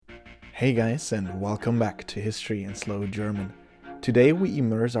Hey guys, and welcome back to History in Slow German. Today we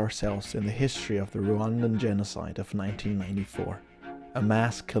immerse ourselves in the history of the Rwandan Genocide of 1994, a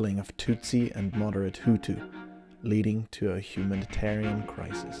mass killing of Tutsi and moderate Hutu, leading to a humanitarian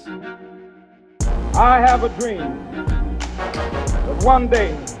crisis. I have a dream that one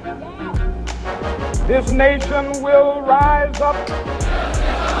day this nation will rise up.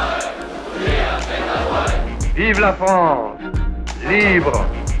 Vive la France,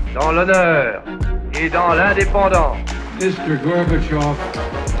 libre, dans l'honneur et dans l'indépendance. Mr. Gorbachev,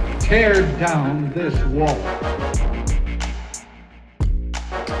 tear down this wall.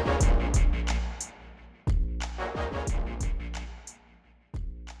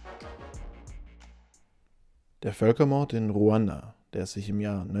 Der Völkermord in Ruanda, der sich im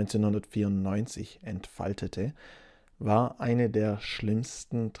Jahr 1994 entfaltete, war eine der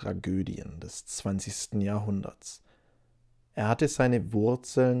schlimmsten Tragödien des 20. Jahrhunderts. Er hatte seine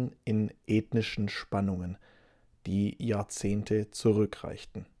Wurzeln in ethnischen Spannungen, die Jahrzehnte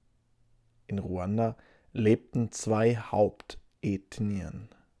zurückreichten. In Ruanda lebten zwei Hauptethnien,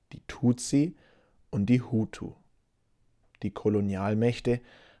 die Tutsi und die Hutu. Die Kolonialmächte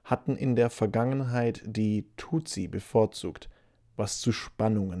hatten in der Vergangenheit die Tutsi bevorzugt, was zu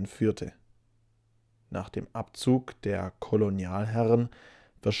Spannungen führte. Nach dem Abzug der Kolonialherren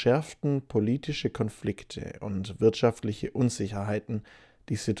verschärften politische Konflikte und wirtschaftliche Unsicherheiten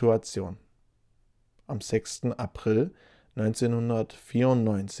die Situation. Am 6. April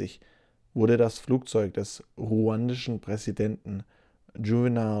 1994 wurde das Flugzeug des ruandischen Präsidenten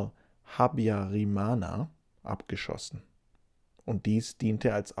Juvenal Habyarimana abgeschossen. Und dies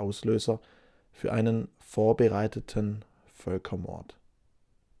diente als Auslöser für einen vorbereiteten Völkermord.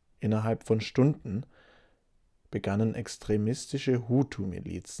 Innerhalb von Stunden begannen extremistische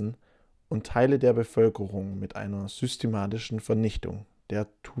Hutu-Milizen und Teile der Bevölkerung mit einer systematischen Vernichtung der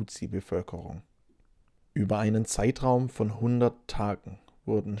Tutsi-Bevölkerung. Über einen Zeitraum von 100 Tagen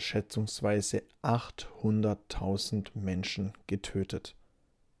wurden schätzungsweise 800.000 Menschen getötet.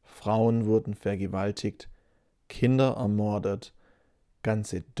 Frauen wurden vergewaltigt, Kinder ermordet,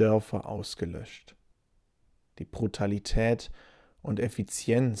 ganze Dörfer ausgelöscht. Die Brutalität und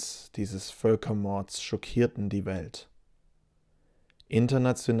Effizienz dieses Völkermords schockierten die Welt.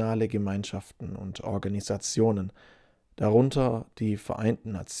 Internationale Gemeinschaften und Organisationen, darunter die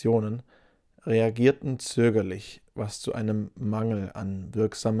Vereinten Nationen, reagierten zögerlich, was zu einem Mangel an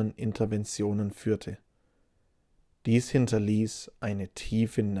wirksamen Interventionen führte. Dies hinterließ eine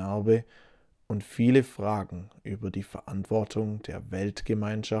tiefe Narbe und viele Fragen über die Verantwortung der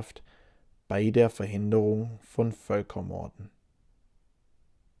Weltgemeinschaft bei der Verhinderung von Völkermorden.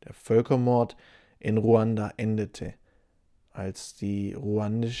 Der Völkermord in Ruanda endete, als die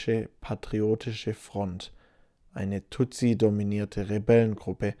ruandische Patriotische Front, eine Tutsi-dominierte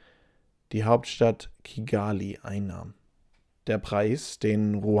Rebellengruppe, die Hauptstadt Kigali einnahm. Der Preis,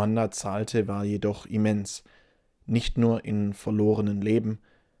 den Ruanda zahlte, war jedoch immens, nicht nur in verlorenen Leben,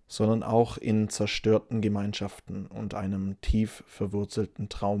 sondern auch in zerstörten Gemeinschaften und einem tief verwurzelten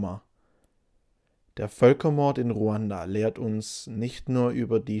Trauma. Der Völkermord in Ruanda lehrt uns nicht nur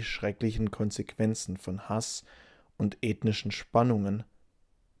über die schrecklichen Konsequenzen von Hass und ethnischen Spannungen,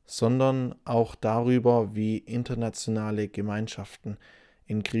 sondern auch darüber, wie internationale Gemeinschaften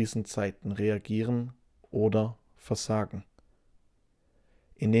in Krisenzeiten reagieren oder versagen.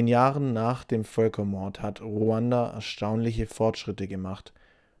 In den Jahren nach dem Völkermord hat Ruanda erstaunliche Fortschritte gemacht,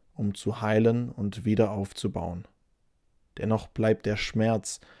 um zu heilen und wieder aufzubauen. Dennoch bleibt der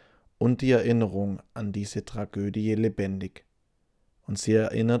Schmerz und die Erinnerung an diese Tragödie lebendig. Und sie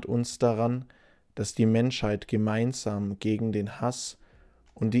erinnert uns daran, dass die Menschheit gemeinsam gegen den Hass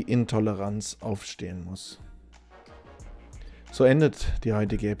und die Intoleranz aufstehen muss. So endet die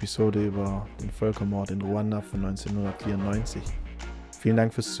heutige Episode über den Völkermord in Ruanda von 1994. Vielen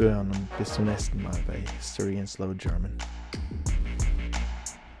Dank fürs Zuhören und bis zum nächsten Mal bei History in Slow German.